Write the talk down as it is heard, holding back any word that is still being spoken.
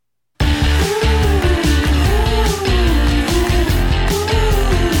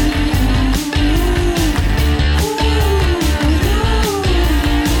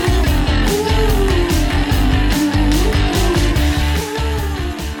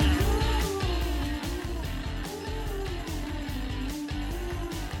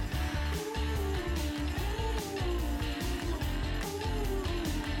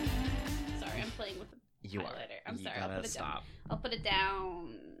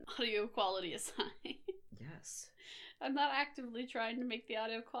audio quality aside. Yes. I'm not actively trying to make the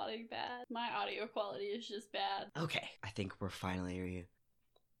audio quality bad. My audio quality is just bad. Okay, I think we're finally...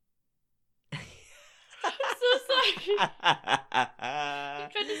 I'm so sorry. I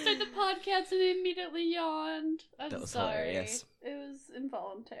tried to start the podcast and I immediately yawned. I'm That was sorry. hilarious. It was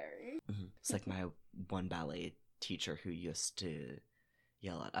involuntary. It's like my one ballet teacher who used to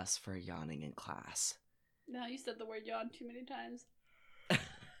yell at us for yawning in class. No, you said the word yawn too many times.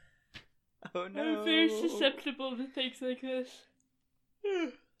 Oh no. I'm very susceptible to things like this.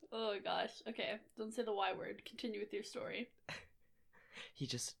 Oh gosh. Okay, don't say the Y word. Continue with your story. He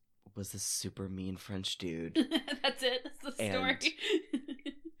just was this super mean French dude. That's it. That's the story.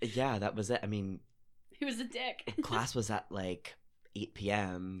 Yeah, that was it. I mean, he was a dick. class was at like 8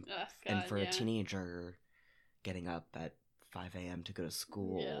 p.m. Oh, God, and for yeah. a teenager getting up at 5 a.m. to go to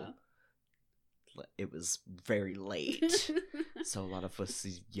school, it was very late. So a lot of us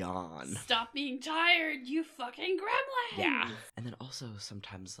yawn. Stop being tired, you fucking gremlin! Yeah. And then also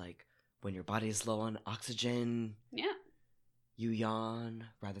sometimes, like, when your body's low on oxygen, yeah, you yawn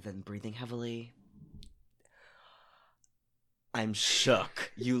rather than breathing heavily. I'm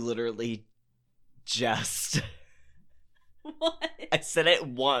shook. You literally just... What? I said it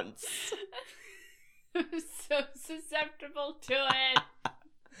once. I'm so susceptible to it.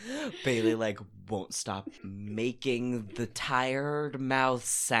 Bailey, like, won't stop making the tired mouth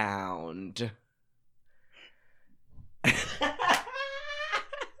sound. You're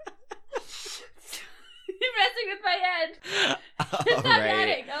messing with my head. Stop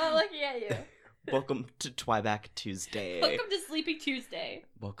yawning. I'm not looking at you. Welcome to Twyback Tuesday. Welcome to Sleepy Tuesday.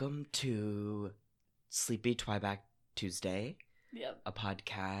 Welcome to Sleepy Twyback Tuesday. Yep. A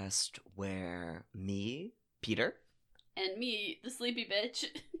podcast where me, Peter, and me, the sleepy bitch,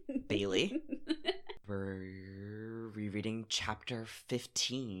 Bailey, we're rereading chapter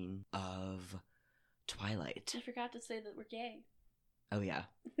 15 of Twilight. I forgot to say that we're gay. Oh yeah,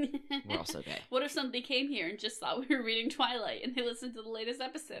 we're also gay. What if somebody came here and just thought we were reading Twilight and they listened to the latest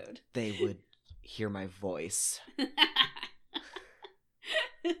episode? They would hear my voice.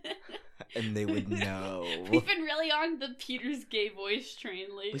 And they would know. We've been really on the Peter's gay voice train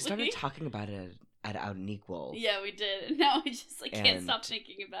lately. We started talking about it at Out and Equal. Yeah, we did. And now I just can't stop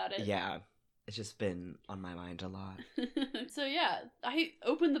thinking about it. Yeah, it's just been on my mind a lot. So yeah, I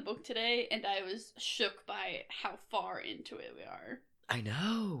opened the book today and I was shook by how far into it we are. I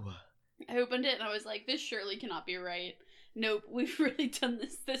know. I opened it and I was like, this surely cannot be right. Nope, we've really done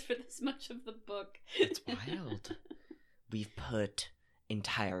this for this much of the book. It's wild. We've put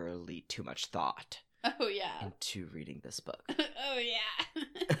entirely too much thought into reading this book. Oh yeah.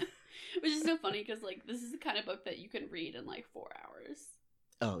 Which is so funny because this is the kind of book that you can read in 4 hours.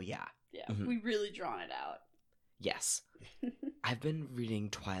 Oh yeah. Yeah, we really drawn it out. Yes. I've been reading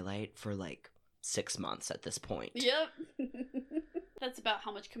Twilight for 6 months at this point. Yep. That's about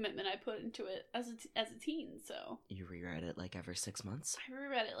how much commitment I put into it as a teen, so. You reread it every 6 months? I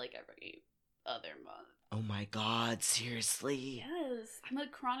reread it every other month. Oh my god, seriously? Yes, I'm a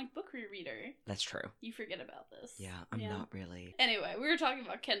chronic book rereader. That's true. You forget about this. Yeah, I'm not really. Anyway, we were talking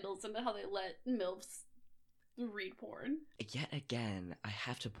about Kindles and how they let MILFs read porn. Yet again, I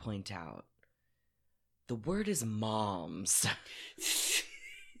have to point out, the word is moms.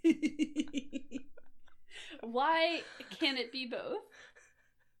 Why can't it be both?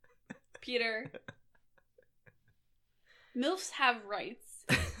 Peter. MILFs have rights.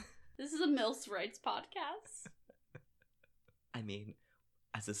 This is a MILFs rights podcast. I mean,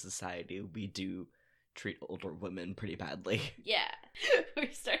 as a society, we do treat older women pretty badly. Yeah.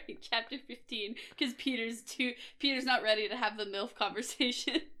 We're starting chapter 15 because Peter's not ready to have the MILF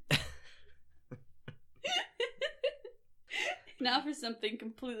conversation. Now for something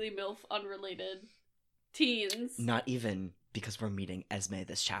completely MILF unrelated. Teens. Not even, because we're meeting Esme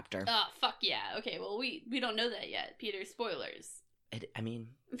this chapter. Oh, fuck yeah. Okay, well, we don't know that yet. Peter, spoilers. Yeah.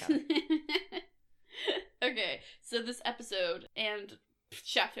 Okay, so this episode and this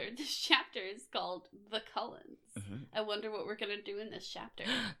chapter is called The Cullens. Mm-hmm. I wonder what we're going to do in this chapter.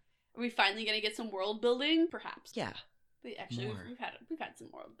 Are we finally going to get some world building? Perhaps. Yeah. We've had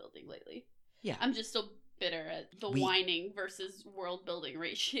some world building lately. Yeah. I'm just still bitter at the whining versus world building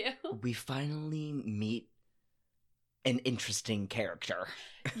ratio. We finally meet an interesting character.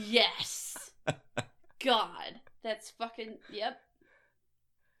 Yes. God. That's fucking, yep.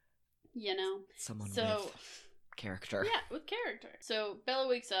 Someone with character. Yeah, with character. So Bella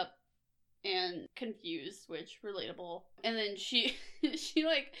wakes up and confused, which relatable. And then she is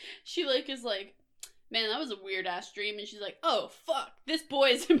like, Man, that was a weird ass dream. And she's like, oh, fuck, this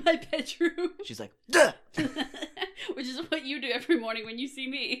boy is in my bedroom. She's like, duh! Which is what you do every morning when you see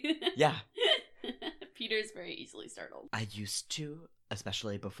me. Yeah. Peter's very easily startled. I used to,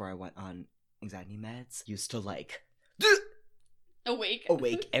 especially before I went on anxiety meds, used to like awake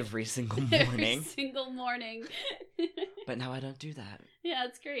every single morning. Every single morning. But now I don't do that. Yeah,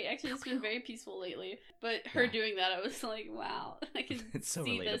 it's great. Actually, it's been very peaceful lately. But her doing that, I was like, wow, I can so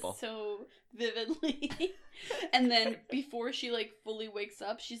see relatable. this so vividly. And then before she like fully wakes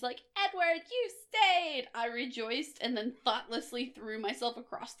up, she's like, Edward, you stayed! I rejoiced and then thoughtlessly threw myself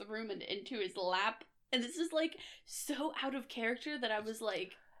across the room and into his lap. And this is like so out of character that I was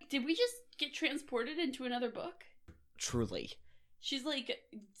like, did we just get transported into another book? Truly. She's like,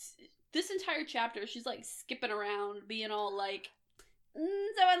 this entire chapter, she's like skipping around, being all like, so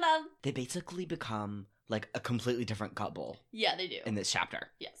in love. They basically become like a completely different couple. Yeah, they do. In this chapter.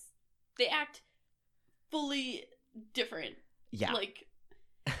 Yes. They act fully different. Yeah. Like,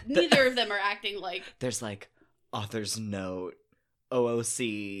 neither of them are acting like... There's like, author's note,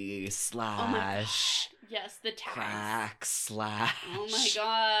 OOC / Oh my God. Yes, the tags. crack / Oh my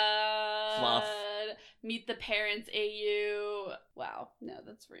God. fluff. Meet the parents, AU. Wow. No,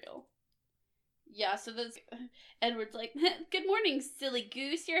 that's real. Yeah, so that's... Edward's like, good morning, silly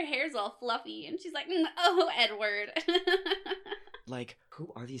goose. Your hair's all fluffy. And she's like, oh, Edward. Like,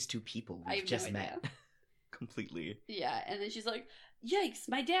 who are these two people I we've have just no met? idea. Completely. Yeah, and then she's like, yikes,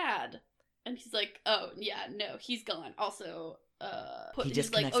 my dad. And he's like, oh, yeah, no, he's gone. Also, He he's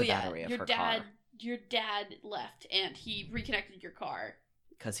disconnects like, the battery of her car. Your dad left and he reconnected your car.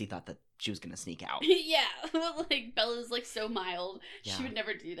 Because he thought that she was going to sneak out. Yeah, like, Bella's like so mild. Yeah. She would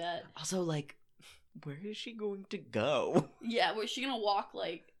never do that. Also, like, where is she going to go? Yeah, was she gonna walk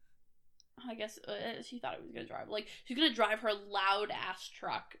like... I guess she thought it was gonna drive. Like, she's gonna drive her loud ass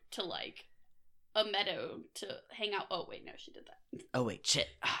truck to like a meadow to hang out. Oh wait, no, she did that. Oh wait, shit.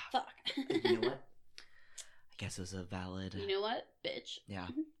 Fuck. You know what? I guess it was a valid... You know what, bitch? Yeah.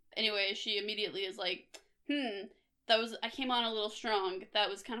 Anyway, she immediately is like, I came on a little strong. That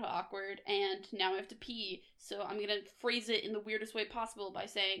was kind of awkward, and now I have to pee. So I'm gonna phrase it in the weirdest way possible by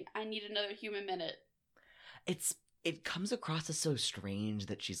saying, I need another human minute. It comes across as so strange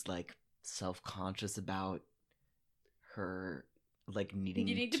that she's like self-conscious about her like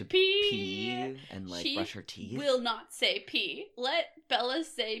needing to pee and like She brush her teeth. Will not say pee. Let Bella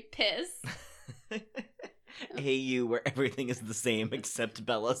say piss. AU, where everything is the same except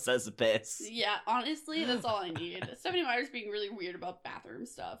Bella says piss. Yeah, honestly, that's all I need. Stephenie Meyer's being really weird about bathroom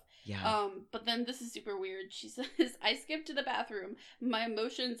stuff. Yeah. But then this is super weird. She says, I skipped to the bathroom. My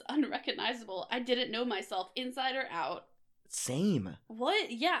emotions unrecognizable. I didn't know myself inside or out. Same.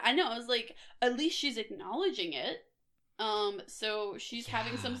 What? Yeah, I know. I was like, at least she's acknowledging it. So she's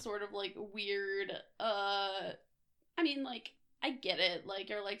having some sort of like weird, I mean, like, I get it. Like,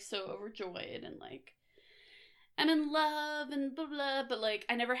 you're like so overjoyed and like, I'm in love and blah blah, but like,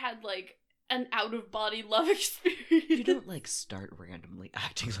 I never had like an out of body love experience. You don't like start randomly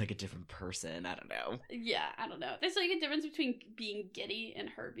acting like a different person. I don't know. Yeah, I don't know. There's like a difference between being giddy and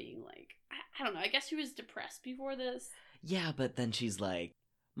her being like, I don't know. I guess she was depressed before this. Yeah, but then she's like,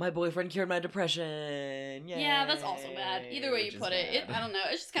 my boyfriend cured my depression. Yay. Yeah, that's also bad. Either way you put it, I don't know.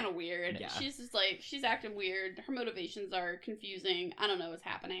 It's just kind of weird. Yeah. She's just like, she's acting weird. Her motivations are confusing. I don't know what's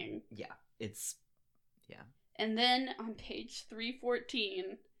happening. Yeah, And then on page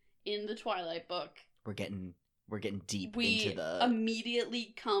 314 in the Twilight book, we're getting deep we into the...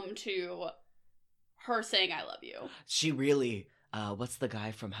 immediately come to her saying I love you. She really... what's the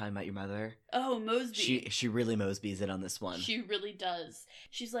guy from How I Met Your Mother? Oh, Mosby. She really Mosby's it on this one. She really does.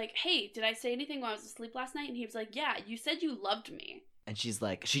 She's like, hey, did I say anything while I was asleep last night? And he was like, yeah, you said you loved me. And she's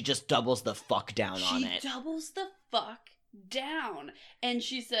like, she just doubles the fuck down on it. She doubles the fuck down. And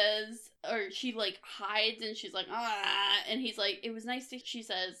she says, or she like hides and she's like, ah. And he's like, it was nice to, she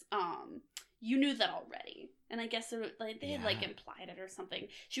says, you knew that already. And I guess it, like they had like implied it or something.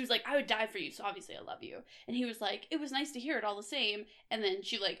 She was like, I would die for you, so obviously I love you. And he was like, it was nice to hear it all the same. And then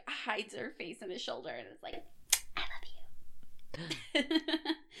she like hides her face in his shoulder and it's like, I love you.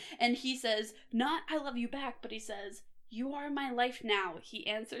 And he says, not I love you back, but he says, you are my life now. He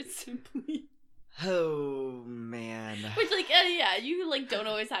answered simply. Oh man. Which like yeah, you like don't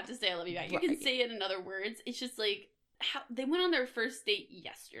always have to say I love you back. You can say it in other words. It's just like how they went on their first date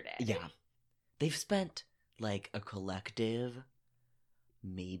yesterday. Yeah. They've spent like a collective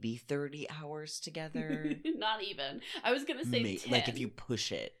maybe 30 hours together. Not even. I was gonna say 10. Like if you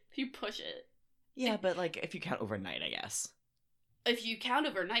push it. If you push it. Yeah, but like if you count overnight, I guess. If you count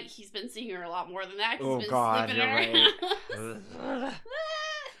overnight, he's been seeing her a lot more than that. Oh he's been God, sleeping you're in her right.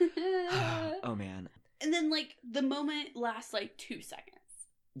 Oh man. And then, like, the moment lasts, like, 2 seconds.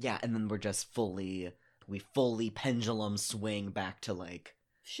 Yeah, and then we're just we fully pendulum swing back to, like...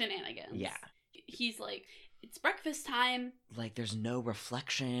 shenanigans. Yeah. He's like, it's breakfast time. Like, there's no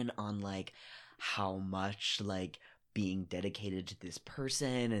reflection on, like, how much, like, being dedicated to this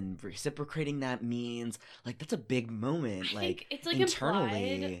person and reciprocating that means. Like, that's a big moment. I like, think it's, like,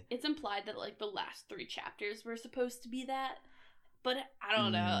 internally. It's implied that, like, the last 3 chapters were supposed to be that. But I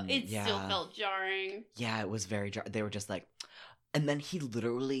don't know. It still felt jarring. Yeah, it was very jarring. They were just like... And then he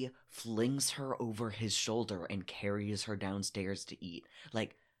literally flings her over his shoulder and carries her downstairs to eat.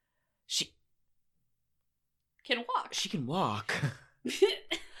 Like, she... can walk. She can walk.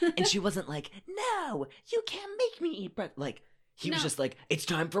 And she wasn't like, no, you can't make me eat breakfast. Like, he was just like, it's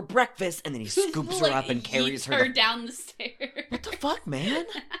time for breakfast. And then he scoops her up and carries her down the stairs. What the fuck, man?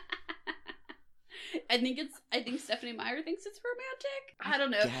 I think Stephenie Meyer thinks it's romantic. I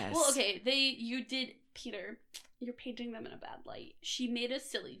don't know. Yes. Well, okay, Peter, you're painting them in a bad light. She made a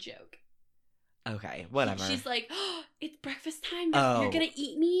silly joke. Okay, whatever. She's like, oh, it's breakfast time. You're gonna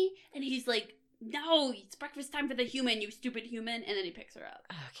eat me? And he's like, no, it's breakfast time for the human, you stupid human. And then he picks her up.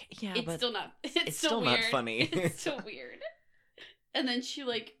 Okay, yeah, it's but still not. It's still weird. Not funny. It's so weird. And then she,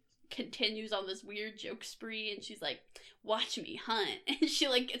 like, continues on this weird joke spree, and she's like, watch me hunt. And she,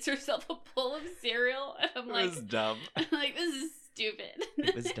 like, gets herself a bowl of cereal. And I'm like, it was dumb. I'm like, this is stupid.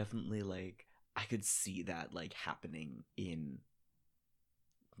 It was definitely, like, I could see that, like, happening in,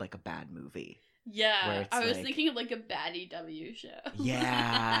 like, a bad movie. Yeah, I was thinking of, like, a bad EW show.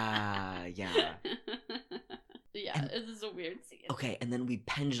 Yeah, yeah. Yeah, this is a weird scene. Okay, and then we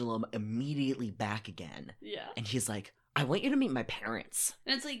pendulum immediately back again. Yeah. And he's like, I want you to meet my parents.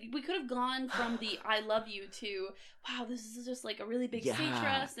 And it's like, we could have gone from the I love you to, wow, this is just, like, a really big state for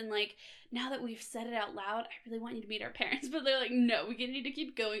us. And, like, now that we've said it out loud, I really want you to meet our parents. But they're like, no, we need to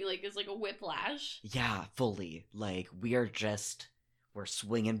keep going. Like, it's like a whiplash. Yeah, fully. Like, we're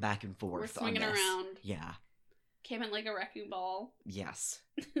swinging back and forth. We're swinging around. Yeah. Came in like a wrecking ball. Yes.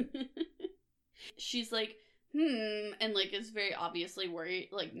 She's like, and, like, is very obviously worried,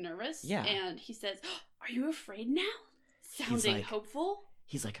 like, nervous. Yeah. And he says, are you afraid now? Sounding like, hopeful.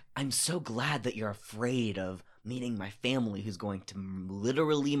 He's like, I'm so glad that you're afraid of meeting my family who's going to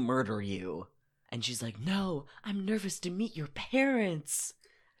literally murder you. And she's like, no, I'm nervous to meet your parents.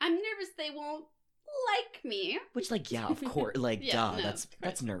 I'm nervous they won't like me. Which, like, yeah, of course. Like, yeah, duh, no,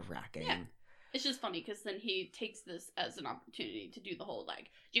 that's nerve-wracking. Yeah. It's just funny because then he takes this as an opportunity to do the whole, like,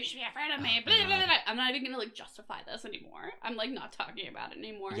 you should be afraid of me. Blah, blah, blah, blah. I'm not even going to, like, justify this anymore. I'm, like, not talking about it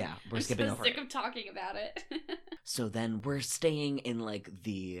anymore. Yeah, we're skipping over it. I'm sick of talking about it. So then we're staying in, like,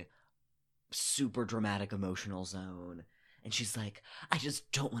 the super dramatic emotional zone. And she's like, I just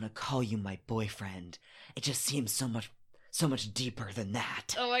don't want to call you my boyfriend. It just seems so much deeper than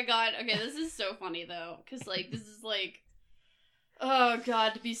that. Oh my god. Okay, this is so funny, though. Because, like, this is, like... Oh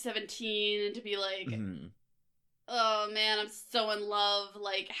god, to be 17 and to be like, oh man, I'm so in love.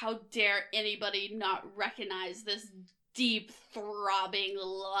 Like, how dare anybody not recognize this deep, throbbing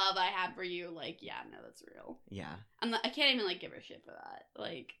love I have for you? Like, yeah, no, that's real. Yeah. I can't even, like, give a shit for that.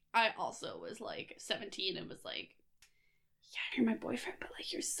 Like, I also was, like, 17 and was like, yeah, you're my boyfriend, but,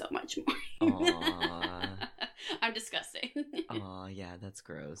 like, you're so much more. Aww. I'm disgusting. Aw, yeah, that's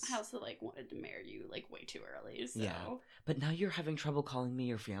gross. I also, like, wanted to marry you, like, way too early, so. Yeah, but now you're having trouble calling me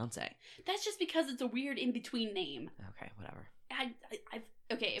your fiance. That's just because it's a weird in-between name. Okay, whatever.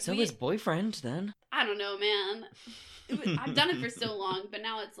 Okay. So his boyfriend, then? I don't know, man. I've done it for so long, but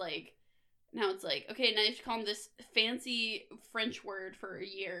now it's like, okay, now you have to call him this fancy French word for a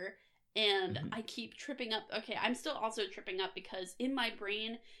year. And I keep tripping up. Okay, I'm still also tripping up because in my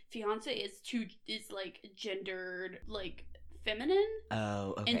brain, fiance is like gendered, like feminine.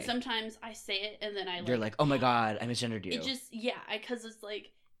 Oh, okay. And sometimes I say it and then you're like, oh my god, I misgendered you. It just, because it's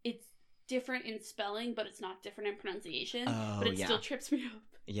like, it's different in spelling, but it's not different in pronunciation. Oh, but it still trips me up.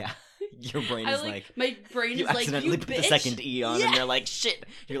 Yeah, your brain is like my brain is like, you accidentally put the second E on, yeah. And you're like, shit.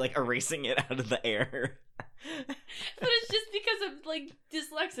 You're like erasing it out of the air. But it's just because I'm, like,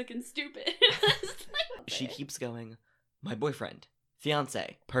 dyslexic and stupid. She keeps going, my boyfriend,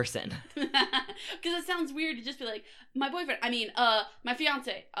 fiance, person. Because it sounds weird to just be like, my boyfriend, my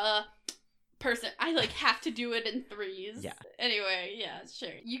fiance, person. I, like, have to do it in threes. Yeah. Anyway, yeah,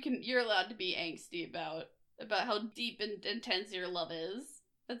 sure. You're allowed to be angsty about how deep and intense your love is.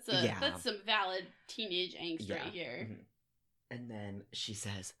 That's some valid teenage angst right here. Mm-hmm. And then she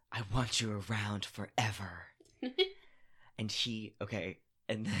says, I want you around forever. And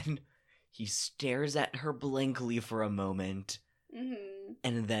then he stares at her blankly for a moment,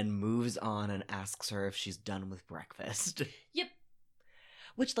 and then moves on and asks her if she's done with breakfast. Yep.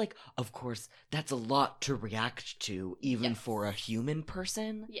 Which, like, of course, that's a lot to react to, even Yes. for a human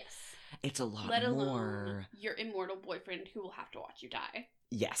person. Yes. It's a lot Let alone more. your immortal boyfriend who will have to watch you die.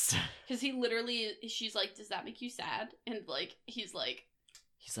 Yes. Because he literally, she's like, does that make you sad? And, like, he's like,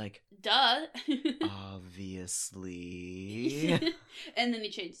 duh. Obviously. Obviously. And then he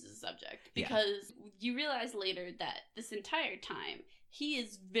changes the subject. Yeah. Because you realize later that this entire time, he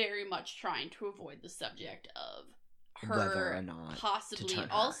is very much trying to avoid the subject of her Whether or not possibly turn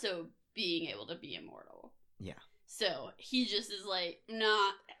her. also being able to be immortal. Yeah. So he just is like,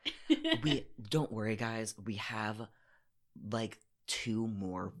 nah. Don't worry, guys. We have, like, 2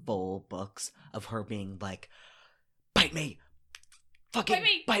 more full books of her being like, bite me! Fucking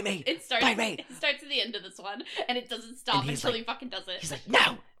bite me! It starts. Bite me! It starts at the end of this one, and it doesn't stop And he's until like- he fucking does it. He's like,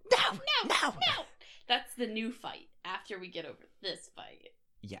 no! No! That's the new fight after we get over this fight.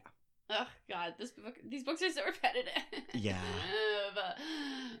 Yeah. Oh god, these books are so repetitive. Yeah.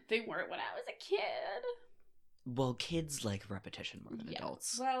 They weren't when I was a kid. Well, kids like repetition more than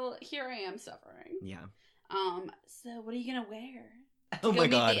adults. Well, here I am suffering. Yeah. So what are you gonna wear? Oh Go my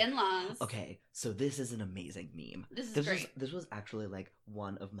meet god. the in-laws. Okay, so this is an amazing meme. This is This great. was actually like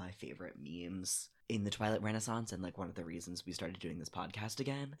one of my favorite memes in the Twilight Renaissance, and like one of the reasons we started doing this podcast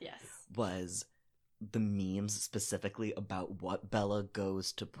again Yes. was the memes specifically about what Bella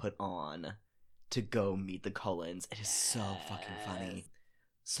goes to put on to go meet the Cullens. It is so fucking funny. Yes.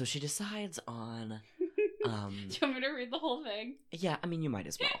 So she decides on Do you want me to read the whole thing? yeah, I mean you might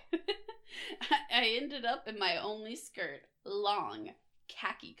as well. I ended up in my only skirt, long,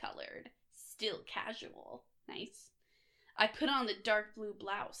 khaki colored, still casual. Nice. I put on the dark blue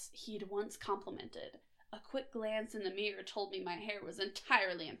blouse he'd once complimented. A quick glance in the mirror told me my hair was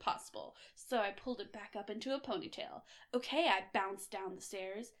entirely impossible, so I pulled it back up into a ponytail. Okay, I bounced down the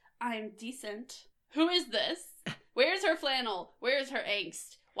stairs. I'm decent. Who is this? Where's her flannel? Where's her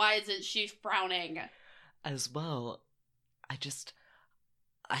angst? Why isn't she frowning? As well,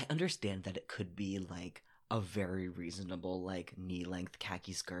 I understand that it could be like a very reasonable like knee-length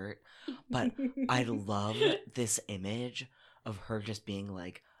khaki skirt, but I love this image of her just being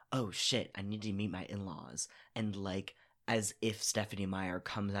like, oh shit, I need to meet my in-laws, and like as if Stephenie Meyer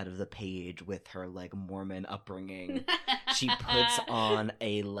comes out of the page with her like Mormon upbringing, she puts on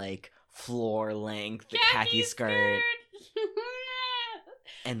a like floor-length khaki skirt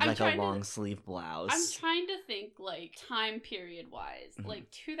and I'm like a trying to- long sleeve blouse. I'm trying to think, like, time period wise. Mhm. Like,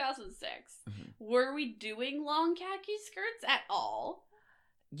 2006. Mhm. Were we doing long khaki skirts at all?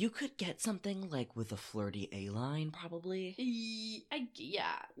 You could get something like with a flirty A-line, probably.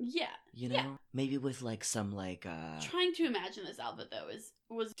 Yeah. You know, Yeah. maybe with like some like Trying to imagine this outfit, though,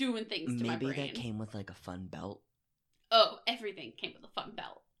 was doing things to my maybe brain. that came with like a fun belt, Oh, everything came with a fun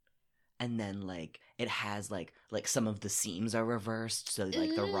belt. and then like it has like some of the seams are reversed, so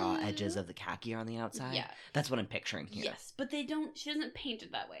like the raw edges of the khaki are on the outside. Yeah. That's what I'm picturing here. Yes, but she doesn't paint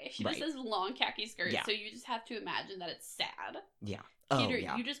it that way. She Right. just says long khaki skirt, Yeah. so you just have to imagine that it's sad. Yeah. Peter, Oh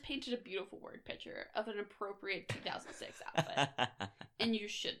yeah. you just painted a beautiful word picture of an appropriate 2006 outfit. And you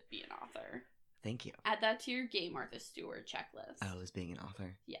should be an author. Thank you. Add that to your gay Martha Stewart checklist. I was being an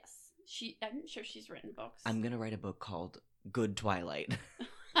author. Yes. I'm sure she's written books. I'm gonna write a book called Good Twilight.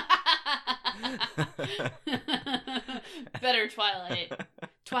 Better Twilight.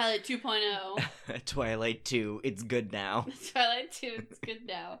 Twilight 2.0. Twilight 2, it's good now. Twilight 2, it's good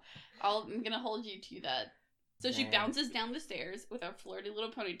now. I'm gonna hold you to that. So she Yeah. bounces down the stairs with her flirty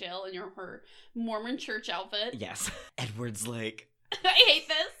little ponytail and her Mormon church outfit. Yes. Edward's like, I hate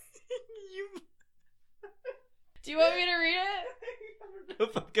this. you. Do you want me to read it? I don't know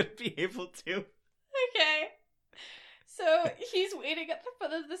if I'm gonna be able to. Okay. So he's waiting at the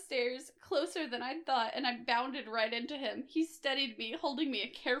foot of the stairs, closer than I'd thought, and I bounded right into him. He studied me, holding me a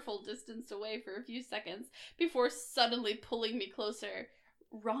careful distance away for a few seconds, before suddenly pulling me closer.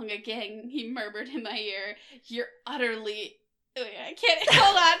 Wrong again, he murmured in my ear. You're utterly... Wait, I can't...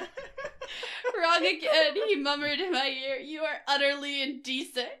 Hold on. Wrong again, he murmured in my ear. You are utterly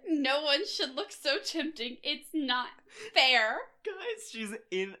indecent. No one should look so tempting. It's not fair. Guys, she's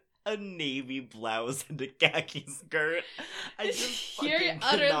in a navy blouse and a khaki skirt. I just You're fucking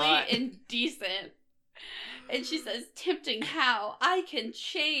utterly cannot. indecent. And she says, tempting how? I can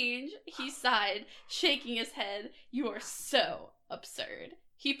change. He sighed, shaking his head. You are so absurd.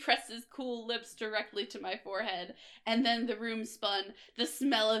 He pressed his cool lips directly to my forehead, and then the room spun. The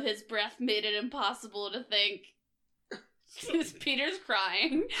smell of his breath made it impossible to think. Peter's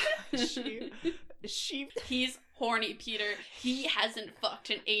crying. She He's horny, Peter. He hasn't fucked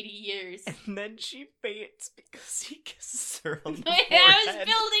in 80 years. and then she faints because he kisses her on the I was forehead.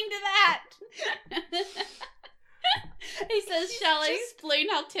 building to that. He says, "Shall I explain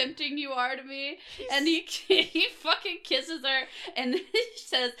how tempting you are to me?" And he fucking kisses her, and then he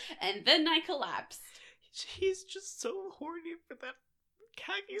says, "And then I collapsed." He's just so horny for that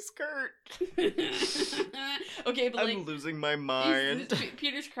khaki skirt. Okay, but like, I'm losing my mind.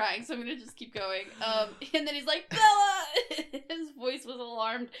 Peter's crying, so I'm gonna just keep going. And then he's like, "Bella!" His voice was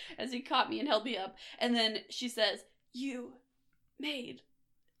alarmed as he caught me and held me up. And then she says, "You made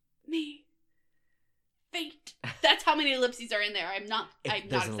me faint." That's how many ellipses are in there. I'm not There's an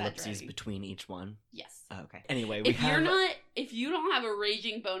exaggerating. ellipses between each one. Yes. Oh, okay. Anyway, If you don't have a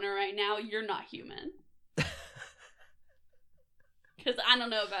raging boner right now, you're not human. Because I don't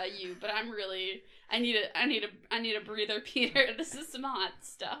know about you, but I'm really, I need a breather, Peter. This is some hot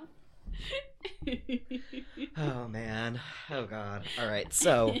stuff. Oh man. Oh god. All right.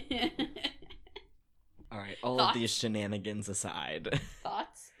 So. All right. All Thoughts? of these shenanigans aside.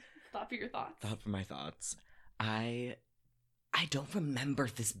 Thoughts? Thought for your thoughts. Thought for my thoughts. I don't remember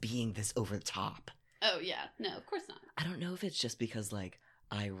this being this over the top. Oh yeah, no, of course not. I don't know if it's just because like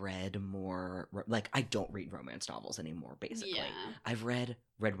I read more, like I don't read romance novels anymore. Basically, Yeah. I've read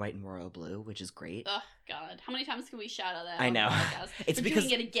Red, White, and Royal Blue, which is great. Oh God, how many times can we shout out that? I know. On the podcast? It's We're because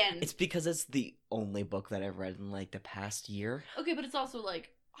doing it again. It's because it's the only book that I've read in like the past year. Okay, but it's also like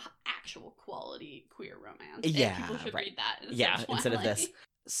actual quality queer romance. Yeah, and people should right. read that. Yeah, of instead of this. Twilight.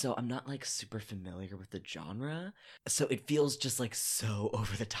 So I'm not like super familiar with the genre, so it feels just like so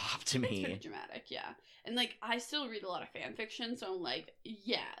over the top to It's pretty me. dramatic, yeah. And like, I still read a lot of fan fiction, so I'm like,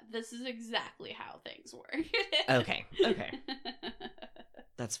 yeah, this is exactly how things work. Okay.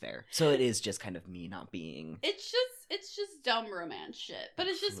 That's fair. So it is just kind of me not being. It's just dumb romance shit. But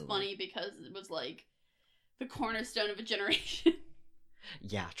it's just Fluid. funny because it was like the cornerstone of a generation.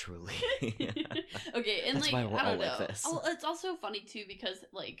 Yeah, truly. Okay, and That's like, why we're I don't all know. like this. Oh, it's also funny too because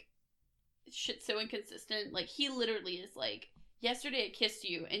like shit's so inconsistent. Like he literally is like, yesterday I kissed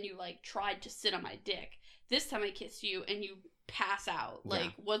you and you like tried to sit on my dick. This time I kissed you and you pass out. Like, Yeah.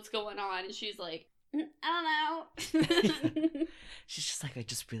 what's going on? And she's like, I don't know. She's just like, I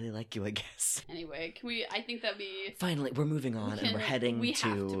just really like you, I guess. Anyway, I think that'd be Finally, we're moving on, and we're heading we to.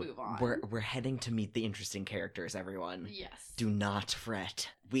 have to move on. We're heading to meet the interesting characters. Everyone, yes. do not fret.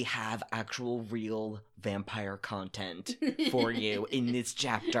 We have actual, real vampire content for you in this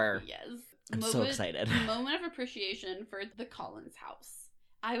chapter. Yes. I'm so excited. Moment of appreciation for the Collins house.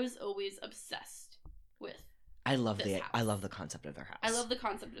 I was always obsessed with. I love this house. I love the concept of their house. I love the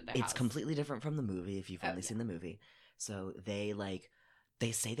concept of their house. It's completely different from the movie if you've Oh, only yeah. seen the movie. So they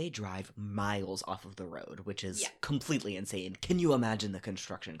say they drive miles off of the road, which is Yeah. completely insane. Can you imagine the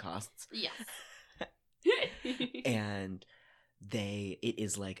construction costs? Yes. And it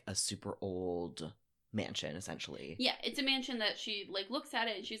is like a super old mansion essentially. Yeah, it's a mansion that she like looks at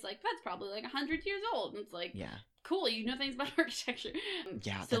it and she's like, that's probably like 100 years old. And it's like, Yeah. cool, you know things about architecture.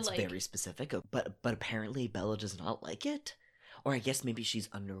 Yeah, So, that's like, very specific. But apparently Bella does not like it. Or I guess maybe she's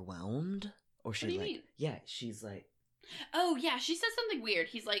underwhelmed. Or she What do you like mean? Yeah, she's like Oh yeah, she says something weird.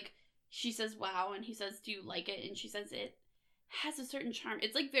 She says wow, and he says, do you like it? And she says it has a certain charm.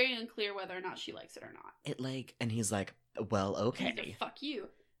 It's like very unclear whether or not she likes it or not. it like and he's like, well, He's okay. like, fuck you.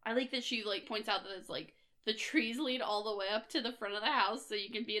 I like that she like points out that it's like the trees lead all the way up to the front of the house so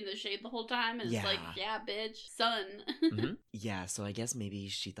you can be in the shade the whole time. And it's like, yeah, bitch, sun. Mhm. Yeah, so I guess maybe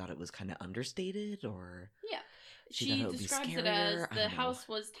she thought it was kind of understated, or Yeah. She She thought it would be describes it as scarier? I the don't know. house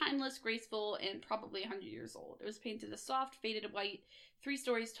was timeless, graceful, and probably 100 years old. It was painted a soft, faded white, 3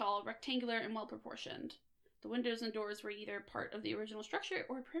 stories tall, rectangular, and well proportioned. The windows and doors were either part of the original structure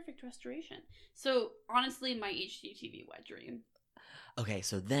or a perfect restoration. So, honestly, my HGTV wet dream. Okay,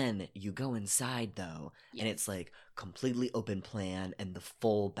 so then you go inside though, and Yes. it's like completely open plan, and the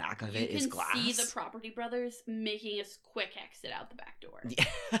full back of You it is can glass. see the Property Brothers making a quick exit out the back door.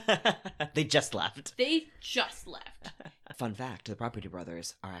 Yeah. They just left. They just left. Fun fact: the Property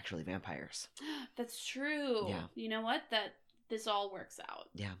Brothers are actually vampires. That's true. Yeah. You know what? This all works out.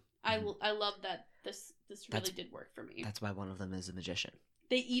 Yeah, I Mhm. love that this really That's- did work for me. that's why one of them is a magician.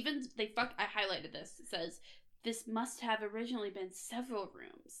 I highlighted this. It says, this must have originally been several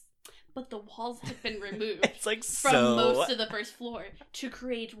rooms, but the walls have been removed It's like from so. most of the first floor to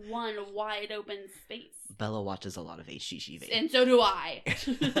create one wide open space. Bella watches a lot of HGTV. And so do I.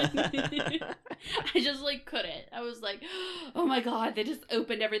 I just like couldn't. I was like, oh my god, they just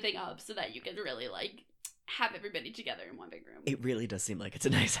opened everything up so that you could really like have everybody together in one big room. It really does seem like it's a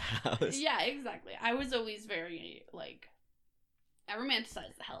nice house. Yeah, exactly. I was always very like, I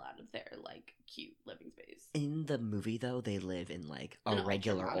romanticized the hell out of their like cute living space. In the movie, though, they live in like a An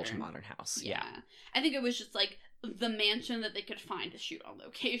regular ultra-modern. ultra-modern house. Yeah. I think it was just like the mansion that they could find to shoot on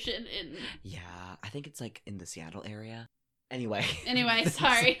location in. Yeah, I think it's like in the Seattle area. Anyway,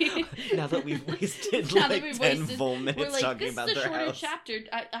 sorry. Now that we've wasted Now that like we've 10 wasted- full minutes We're like, talking this about is a their shorter house. chapter.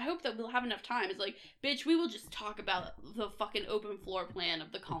 I hope that we'll have enough time. It's like, bitch, we will just talk about the fucking open floor plan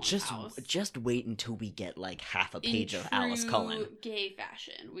of the Cullen house. Just wait until we get like half a In page of Alice true Cullen. gay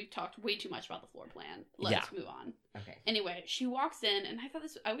fashion. We've talked way too much about the floor plan. Let's move on. Okay. Anyway, she walks in, and I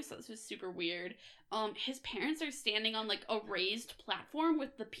always thought this was super weird. His parents are standing on like a raised platform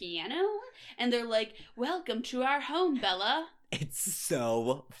with the piano, and they're like, "Welcome to our home, Bella." It's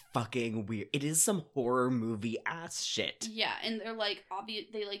so fucking weird. It is some horror movie ass shit. Yeah, and they're like,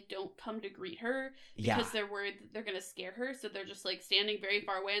 they like don't come to greet her because they're worried that they're gonna scare her, so they're just like standing very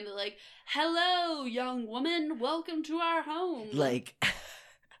far away, and they're like, "Hello, young woman, welcome to our home." Like,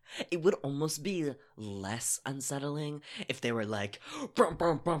 it would almost be less unsettling if they were like, "Brum,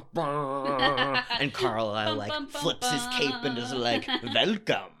 brum, brum, brum," and Carlisle like Bum, bum, flips his cape and is like,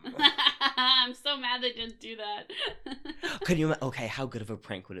 "Welcome." I'm so mad they didn't do that. Could you? Okay, how good of a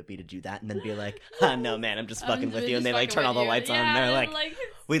prank would it be to do that and then be like, "No, man, I'm just fucking with you," and they like turn all the lights on, and they're like,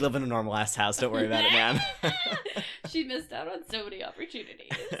 "We live in a normal ass house. Don't worry about it, man." She missed out on so many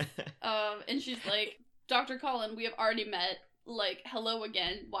opportunities. And she's like, "Dr. Cullen, we have already met. Like, hello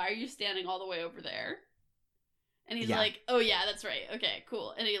again. Why are you standing all the way over there?" And he's like, "Oh yeah, that's right. Okay,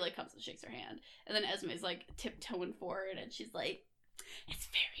 cool." And he like comes and shakes her hand. And then Esme's like tiptoeing forward, and she's like, "It's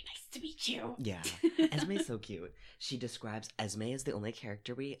very nice to meet you." Yeah, Esme's so cute. She describes Esme as the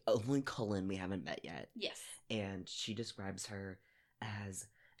only Cullen we haven't met yet. Yes. And she describes her as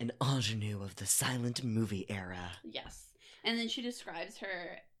an ingenue of the silent movie era. Yes. And then she describes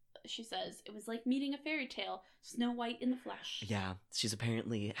her, she says, "It was like meeting a fairy tale, Snow White in the flesh." Yeah, she's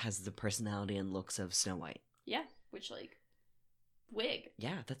apparently has the personality and looks of Snow White. Yeah, which like, wig.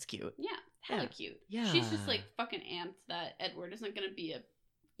 Yeah, that's cute. Yeah, hella cute. Yeah. She's just like fucking amped that Edward isn't gonna be a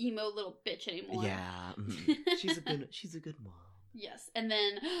emo little bitch anymore. Yeah, she's a good mom. Yes, and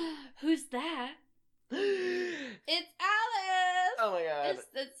then, who's that? It's Alice! Oh my god.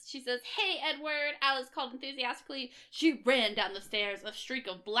 She says, "Hey, Edward." Alice called enthusiastically. She ran down the stairs, a streak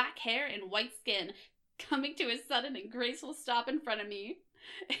of black hair and white skin, coming to a sudden and graceful stop in front of me.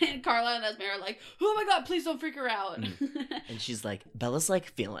 And Carla and Esme are like, "Oh my god, please don't freak her out." And she's like, Bella's like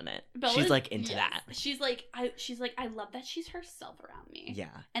feeling it. Bella's, she's like into yes. that. She's like, I love that she's herself around me.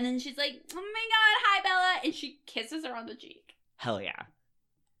 Yeah. And then she's like, "Oh my god, hi Bella," and she kisses her on the cheek. Hell yeah.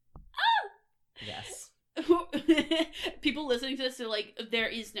 Oh! Yes. People listening to this are like, there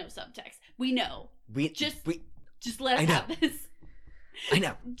is no subtext. We know. Just let us have this. I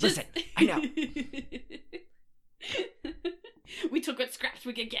know. Listen, I know. We took what scraps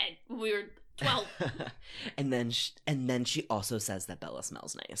we could get when we were 12. and then she also says that Bella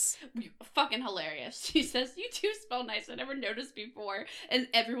smells nice. Fucking hilarious. She says, "You two smell nice. I never noticed before." And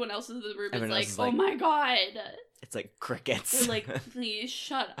everyone else in the room is like, "Oh my god." It's like crickets. They're like, "Please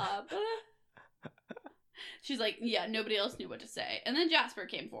shut up." She's like, "Yeah, nobody else knew what to say." And then Jasper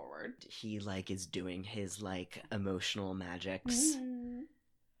came forward. He like is doing his like emotional magics.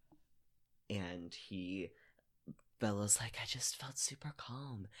 And Bella's like, "I just felt super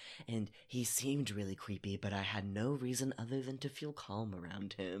calm. And he seemed really creepy, but I had no reason other than to feel calm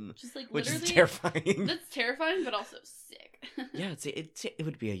around him." Just like, which literally, is terrifying. That's terrifying, but also sick. Yeah, it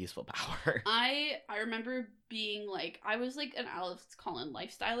would be a useful power. I remember being like, I was like an Alice Cullen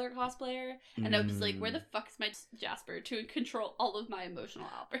lifestyler cosplayer, and I was like, where the fuck is my Jasper to control all of my emotional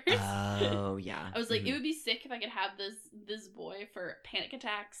outbursts? Oh, yeah. I was like, it would be sick if I could have this boy for panic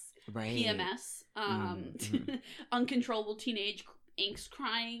attacks, right. PMS, uncontrollable teenage angst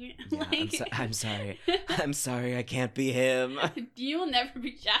crying. Yeah, like, I'm sorry. I'm sorry I can't be him. You will never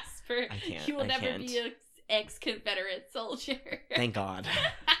be Jasper. I can't. You will never be an ex-Confederate soldier. Thank God.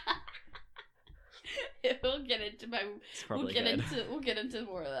 We'll get into we'll get into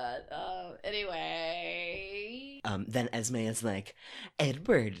more of that. Anyway. Then Esme is like,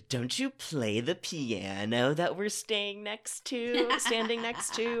 "Edward, don't you play the piano that we're standing next to?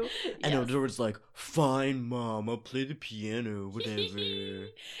 And Yes. Edward's like, "Fine, Mom, I'll play the piano, whatever."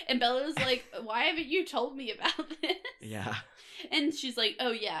 And Bella was like, "Why haven't you told me about this?" Yeah. And she's like,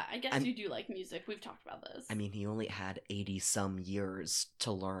 "Oh yeah, I guess you do like music. We've talked about this." I mean, he only had 80-some years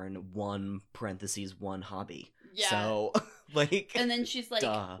to learn one hobby. Yeah. So, like... And then she's like,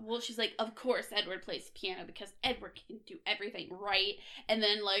 duh. she's like, "Of course Edward plays the piano because Edward can do everything right." And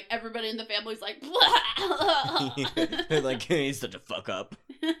then, like, everybody in the family's like, They're like, "He's such a fuck up."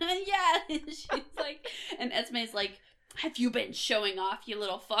 Yeah. And she's like, and Esme's like, "Have you been showing off, you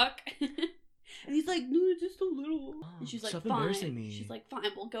little fuck?" And he's like, "No, just a little." And she's like, Stop "Fine." embarrassing me. She's like,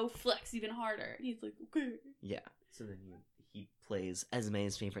 "Fine, we'll go flex even harder." And he's like, "Okay." Yeah. So then he plays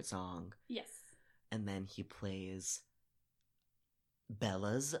Esme's favorite song. Yes. And then he plays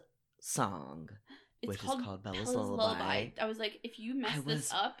Bella's song, which is called Bella's Lullaby. I was like, if you mess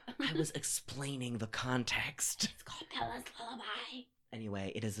this up. I was explaining the context. It's called Bella's Lullaby.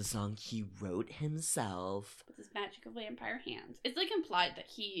 Anyway, it is a song he wrote himself. With his magical vampire hands. It's like implied that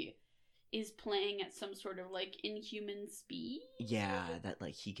he is playing at some sort of like inhuman speed. Yeah, that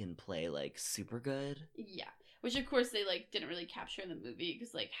like he can play like super good. Yeah. Which of course they like didn't really capture in the movie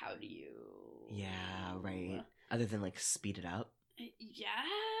because like how do you... Yeah, right. Other than like speed it up. Yeah,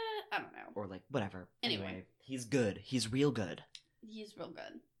 I don't know. Or like whatever. Anyway, he's good. He's real good. He's real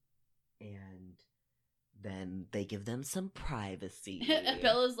good. And then they give them some privacy.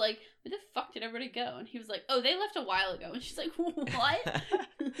 Bella's like, where the fuck did everybody go? And he was like, oh, they left a while ago. And she's like, what?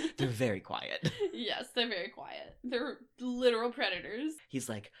 They're very quiet. Yes, they're very quiet. They're literal predators. He's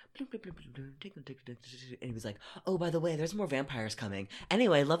like, and he was like, oh, by the way, there's more vampires coming.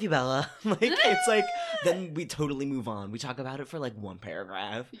 Anyway, love you, Bella. Like, it's like, then we totally move on. We talk about it for like one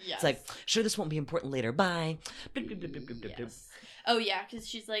paragraph. Yes. It's like, sure, this won't be important later. Bye. Yes. Oh, yeah, because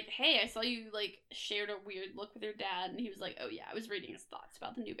she's like, hey, I saw you, like, shared a weird look with your dad. And he was like, oh, yeah, I was reading his thoughts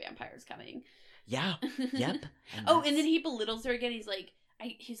about the new vampires coming. Yeah. Yep. And then he belittles her again. He's like, oh,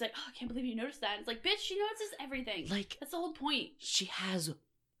 I can't believe you noticed that. And it's like, bitch, she notices everything. Like, that's the whole point. She has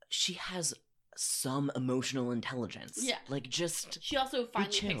some emotional intelligence. Yeah. Like, just... She also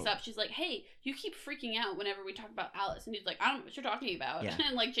finally picks up. She's like, hey, you keep freaking out whenever we talk about Alice. And he's like, I don't know what you're talking about. Yeah.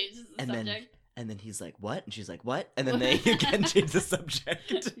 And, like, changes the subject. And then he's like, what? And she's like, what? And then they again change the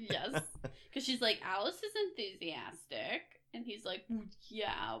subject. Yes. Because she's like, Alice is enthusiastic. And he's like,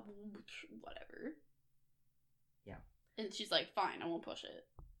 yeah, whatever. Yeah. And she's like, fine, I won't push it.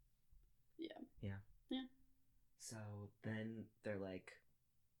 Yeah. So then they're like...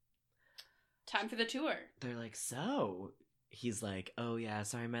 time for the tour. They're like, so... He's like, oh yeah,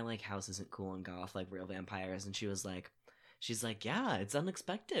 sorry, my like house isn't cool and goth like real vampires. And she's like, yeah, it's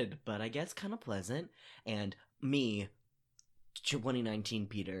unexpected, but I guess kind of pleasant. And me, 2019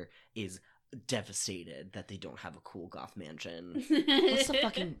 Peter, is devastated that they don't have a cool goth mansion. What's the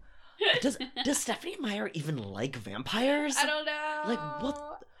fucking... Does Stephenie Meyer even like vampires? I don't know. Like,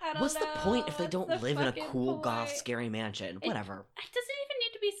 what's the point if they don't live in a cool goth scary mansion? Whatever. It doesn't even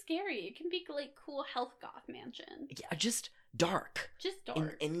need to be scary. It can be like cool health goth mansion. Yeah, just dark. Just dark.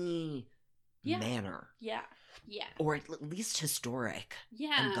 In any manner. Yeah. Or at least historic.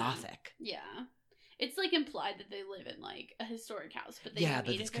 Yeah. And gothic. Yeah. It's like implied that they live in like a historic house, but they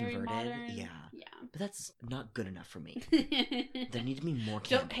made it very modern. Yeah. But that's not good enough for me. There There need to be more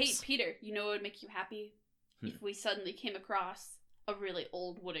candles. Hey, Peter, you know what would make you happy? If we suddenly came across a really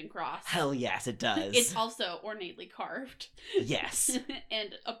old wooden cross. Hell yes, it does. It's also ornately carved. Yes.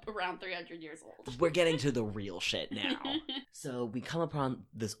 And up around 300 years old. We're getting to the real shit now. So we come upon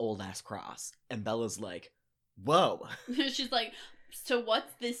this old ass cross, and Bella's like, whoa. She's like, so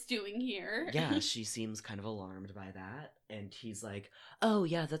what's this doing here? Yeah, she seems kind of alarmed by that. And he's like, oh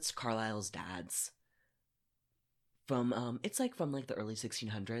yeah, that's Carlisle's dad's. From, it's like from like the early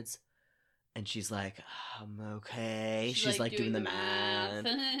 1600s. And she's like, okay. She's like doing the math.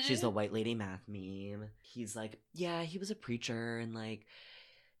 She's the white lady math meme. He's like, yeah, he was a preacher, and like,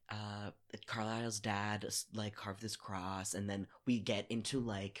 Carlisle's dad like carved this cross. And then we get into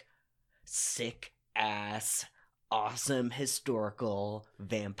like sick ass awesome historical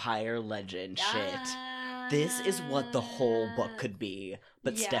vampire legend shit. This is what the whole book could be,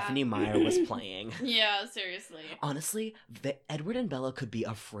 but Stephenie Meyer was playing. Yeah, seriously. Honestly, Edward and Bella could be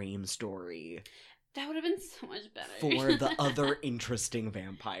a frame story. That would have been so much better. For the other interesting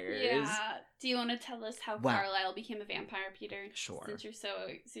vampires. Yeah. Do you want to tell us how Carlisle became a vampire, Peter? Sure. Since you're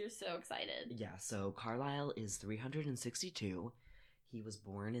so excited. Yeah, so Carlisle is 362. He was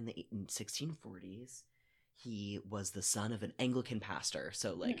born in the 1640s. He was the son of an Anglican pastor.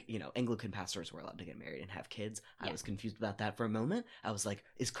 So, like, you know, Anglican pastors were allowed to get married and have kids. Yeah. I was confused about that for a moment. I was like,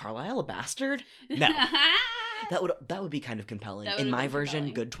 is Carlisle a bastard? No. that would be kind of compelling. In my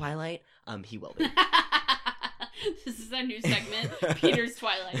version, Good Twilight, he will be. This is our new segment, Peter's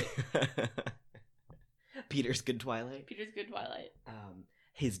Twilight. Peter's Good Twilight. Peter's Good Twilight.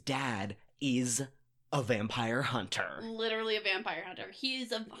 His dad is a vampire hunter. Literally a vampire hunter. He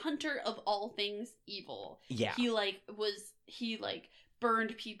is a hunter of all things evil. Yeah. He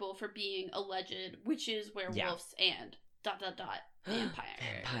burned people for being alleged witches, werewolves, and ...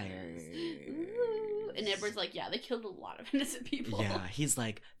 vampires. Ooh. And Edward's like, yeah, they killed a lot of innocent people. Yeah, he's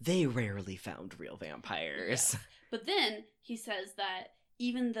like, they rarely found real vampires. Yeah. But then he says that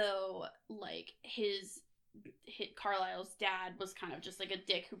even though, like, Carlisle's dad was kind of just like a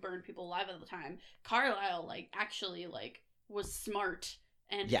dick who burned people alive at the time, Carlisle actually was smart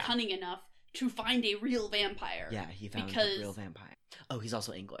and cunning enough to find a real vampire. Yeah, he found because... a real vampire. Oh, he's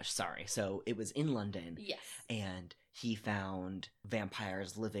also English. Sorry. So it was in London. Yes. And he found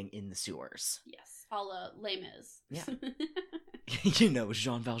vampires living in the sewers. Yes. A la Les Mis. Yeah. You know,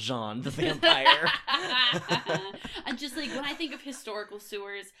 Jean Valjean, the vampire. I'm just like, when I think of historical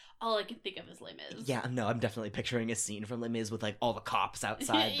sewers, all I can think of is Les Mis. Yeah, no, I'm definitely picturing a scene from Les Mis with like all the cops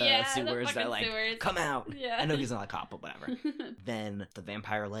outside the Yeah, sewers the that are like, sewers. come out. Yeah. I know he's not a cop, but whatever. Then the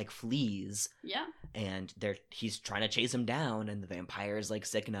vampire like flees. Yeah. And he's trying to chase him down, and the vampire is like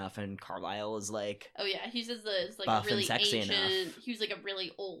sick enough, and Carlisle is like, oh yeah, he says that it's like buff really and sexy ancient. enough. He was like a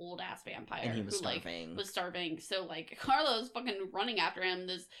really old ass vampire and he was who starving. like was starving. So like Carlo's fucking running after him.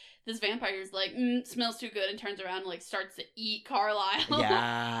 This vampire's like smells too good and turns around and like starts to eat Carlisle.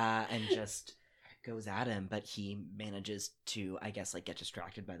 Yeah, and just goes at him, but he manages to, I guess, like get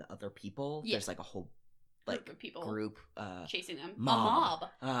distracted by the other people. Yeah. There's like a whole like group of people group chasing them. mob.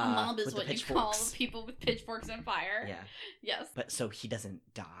 A mob is with what the you call pitchforks. people with pitchforks and fire. Yeah. Yes. But so he doesn't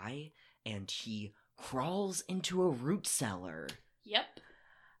die, and he crawls into a root cellar Yep.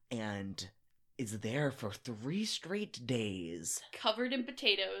 and is there for 3 straight days Covered in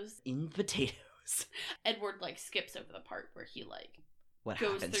potatoes. in potatoes. Edward like skips over the part where he like What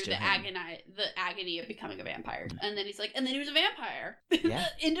goes happens through to the him? agony of becoming a vampire, and then he's like, and then he was a vampire. Yeah.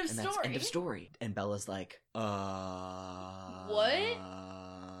 End of And story. that's end of story. And Bella's like, What?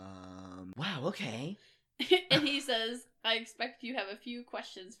 Wow, okay. And he says, I expect you have a few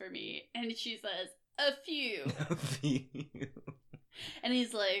questions for me. And she says, a few. And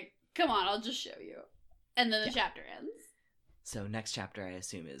he's like, come on, I'll just show you. And then the chapter ends. So next chapter, I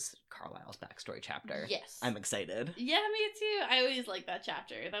assume, is Carlisle's backstory chapter. Yes. I'm excited. Yeah, me too. I always like that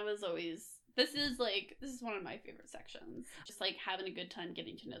chapter. That was always... This is one of my favorite sections. Just like having a good time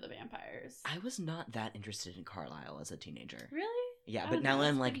getting to know the vampires. I was not that interested in Carlisle as a teenager. Really? Yeah, I but don't now know,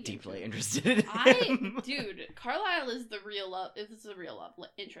 I'm that's like pretty deeply interesting. interested in him. Dude, Carlisle is the real love. Is the real love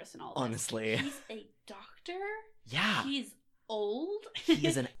interest in all of this. Honestly. He's a doctor. Yeah. He's old. He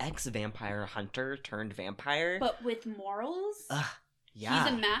is an ex-vampire hunter turned vampire. But with morals. Ugh, yeah.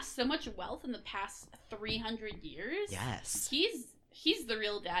 He's amassed so much wealth in the past 300 years. Yes. He's the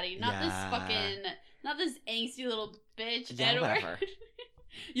real daddy, not this angsty little bitch. Yeah, Edward. whatever.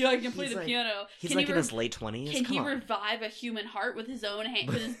 Yeah, I can play He's the like- piano. He's Can like he in his late 20s. Can Come he on. revive a human heart with his own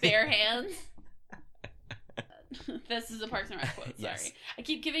with his bare hands? This is a Parks and Rec quote. Sorry, Yes. I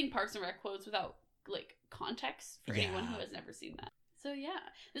keep giving Parks and Rec quotes without like context for anyone who Yeah. has never seen that. So yeah,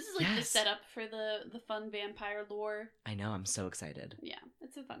 this is like the Yes. setup for the fun vampire lore. I know, I'm so excited. Yeah,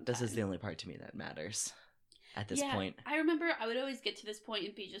 it's a fun. This is time. the only part to me that matters at this Yeah, point. I remember I would always get to this point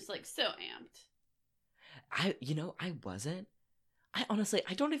and be just like so amped. I wasn't. I honestly,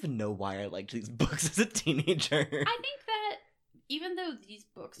 I don't even know why I liked these books as a teenager. I think that even though these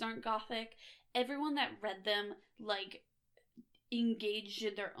books aren't gothic, everyone that read them like engaged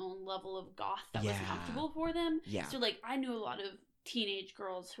in their own level of goth that was Yeah. comfortable for them. Yeah. So like I knew a lot of teenage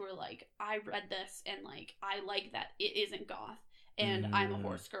girls who were like, I read this and like I like that it isn't goth and I'm a Mm.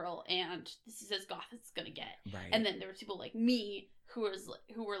 horse girl and this is as goth as it's gonna get. Right. And then there were people like me who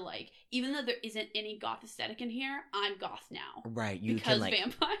were like, even though there isn't any goth aesthetic in here, I'm goth now. right, you Because can like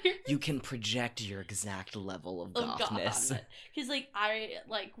vampires. you can project your exact level of Of goth gothness. on it. Because like I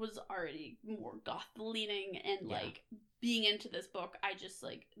like was already more goth leaning and Yeah. like being into this book, I just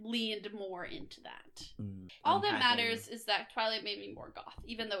like leaned more into that. Mm, All that unpacking. matters is that Twilight made me more goth,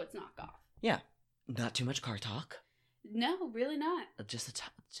 even though it's not goth. Not too much car talk. No, really not. Just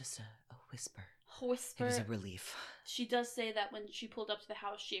a whisper. Whisper. It was a relief. She does say that when she pulled up to the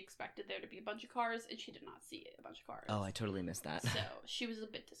house, she expected there to be a bunch of cars, and she did not see a bunch of cars. Oh, I totally missed that. So she was a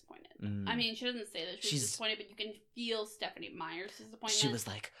bit disappointed. Mm. I mean, she doesn't say that she was She's- disappointed, but you can feel Stephanie Meyer's disappointment. She was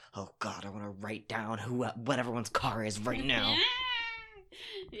like, "Oh God, I want to write down what everyone's car is right now."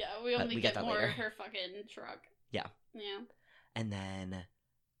 Yeah, we But only we get get that more later. of her fucking truck. Yeah. Yeah. And then,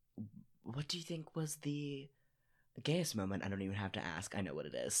 what do you think was the gayest moment? I don't even have to ask. I know what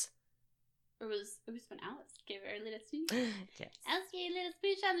it is. It was when Alice gave her a little smooch. Yes. Alice gave a little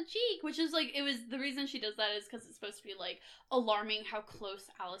smooch on the cheek, which is like, it was, the reason she does that is because it's supposed to be like alarming how close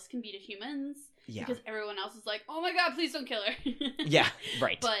Alice can be to humans. Yeah. Because everyone else is like, oh my god, please don't kill her. Yeah.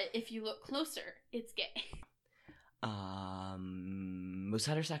 Right. But if you look closer, it's gay. Was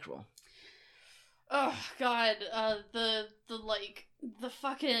heterosexual. Oh god, the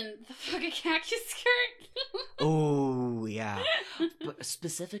fucking khaki skirt. Oh yeah. But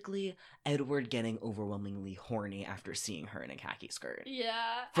specifically, Edward getting overwhelmingly horny after seeing her in a khaki skirt. Yeah.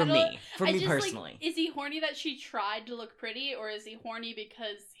 For I me just, personally. Like, is he horny that she tried to look pretty, or is he horny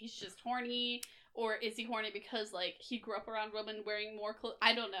because he's just horny, Or is he horny because, like, he grew up around women wearing more clothes?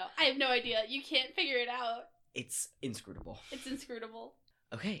 I don't know. I have no idea. You can't figure it out. It's inscrutable. It's inscrutable.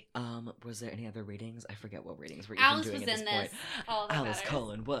 Okay, was there any other ratings? I forget what ratings we're Alice even doing was at in this this. point. All that Alice matters.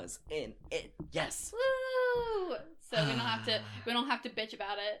 Cullen was in it. Yes. Woo! So we don't have to bitch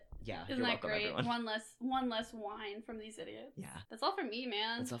about it. Yeah. Isn't you're that welcome, great? everyone. One less whine from these idiots. Yeah. That's all for me,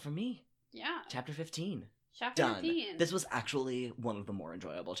 man. That's all from me. Yeah. Chapter 15. Chapter Done. 15. This was actually one of the more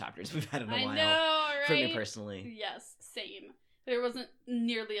enjoyable chapters we've had in a I while. know, right? For me personally. Yes, same. There wasn't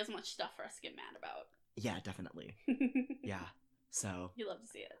nearly as much stuff for us to get mad about. Yeah, definitely. Yeah. So You love to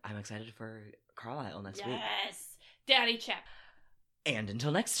see it. I'm excited for Carlisle next week. Yes. Daddy check. And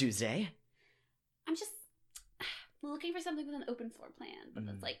until next Tuesday. I'm just looking for something with an open floor plan, but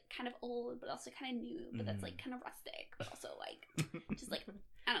that's like kind of old, but also kind of new, but that's like kind of rustic, but also like just like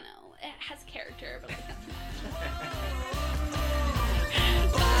I don't know, it has character, but like not too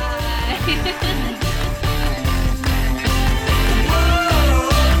much. Bye.